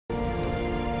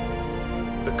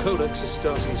The Codex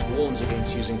Astartes warns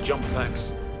against using jump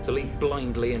packs to leap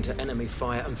blindly into enemy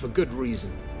fire, and for good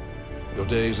reason. Your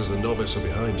days as a novice are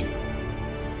behind you.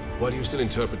 Why do you still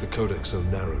interpret the Codex so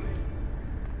narrowly?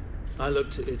 I look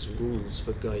to its rules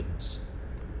for guidance.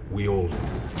 We all do.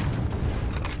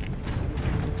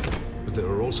 But there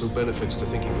are also benefits to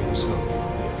thinking for yourself,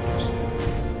 Leandros.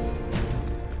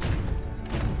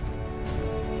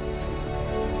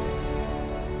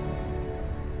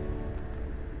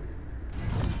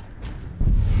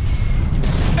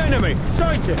 Enemy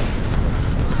sighted!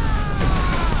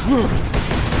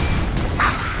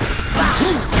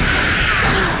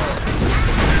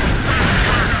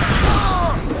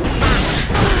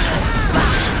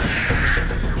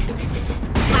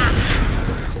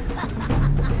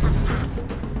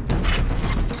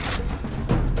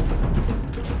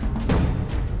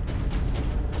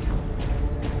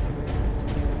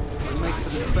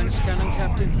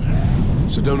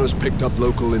 Sidonus picked up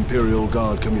local Imperial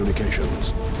Guard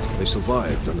communications. They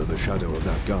survived under the shadow of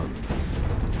that gun.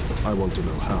 I want to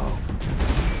know how.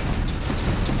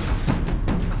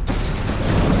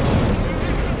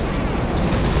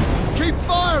 Keep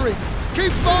firing!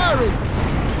 Keep firing!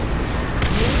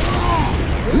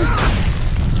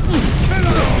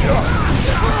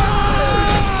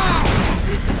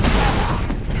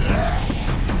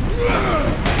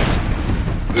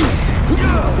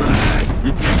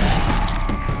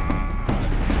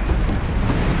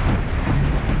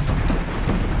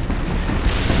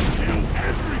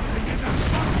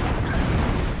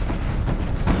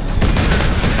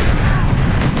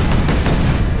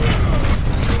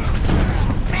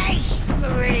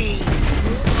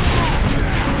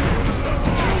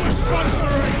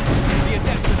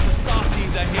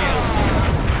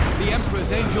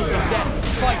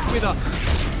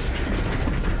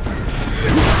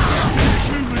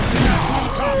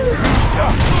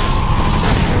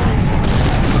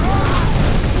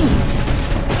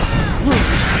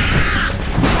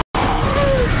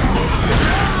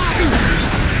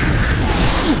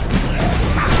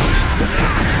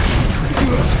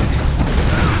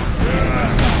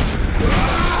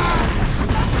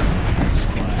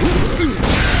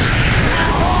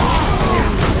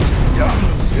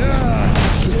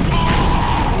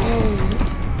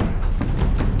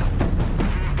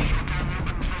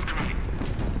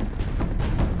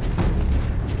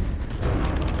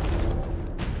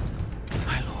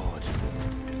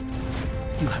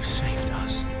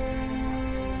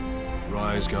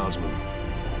 Guardsmen.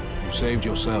 You saved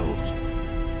yourselves.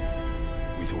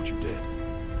 We thought you dead.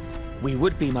 We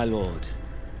would be, my lord,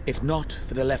 if not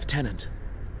for the lieutenant.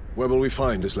 Where will we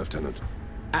find this lieutenant?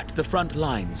 At the front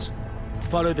lines.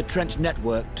 Follow the trench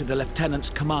network to the lieutenant's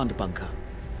command bunker.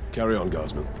 Carry on,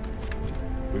 Guardsmen.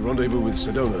 We rendezvous with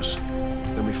Sidonus,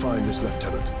 then we find this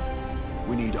lieutenant.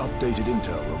 We need updated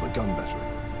intel on the gun battery.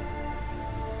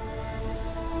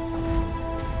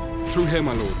 Through here,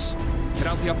 my lords. Head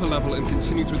out the upper level and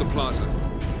continue through the plaza.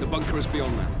 The bunker is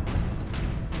beyond that.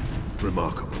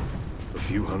 Remarkable. A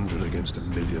few hundred against 1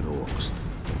 million orcs.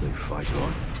 And they fight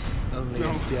on. Only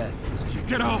in death does you...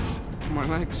 Get off! My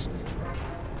legs.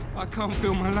 I can't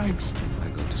feel my legs. I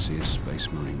got to see a space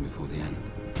marine before the end.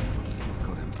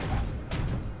 God, Emperor.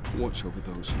 Watch over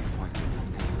those who fight for me.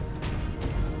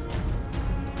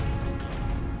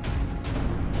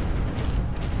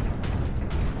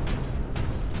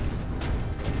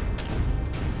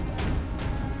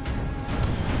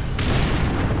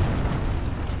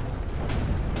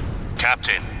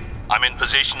 Captain, I'm in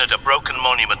position at a broken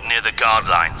monument near the guard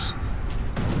lines.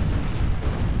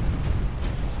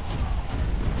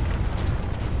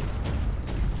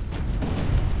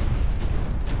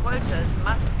 Quotas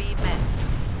must be met.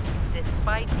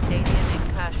 Despite alien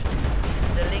incursion,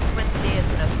 delinquency is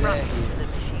an affront to the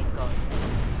machine god.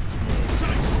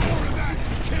 Takes more of that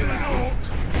to kill an orc!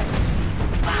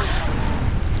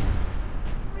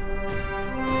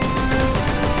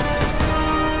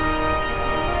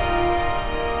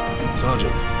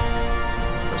 Sergeant,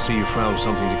 I see you found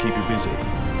something to keep you busy.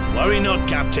 Worry not,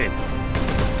 Captain.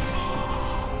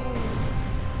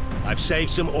 I've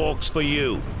saved some orcs for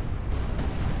you.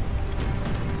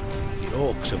 The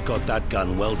orcs have got that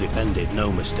gun well defended,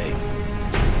 no mistake.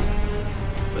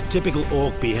 But typical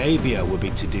orc behavior would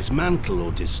be to dismantle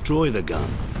or destroy the gun.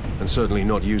 And certainly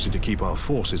not use it to keep our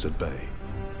forces at bay.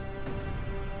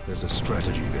 There's a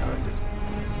strategy behind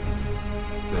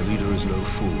it. Their leader is no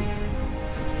fool.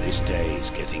 This day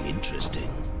is getting interesting.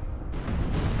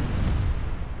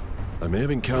 I may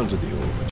have encountered the orc,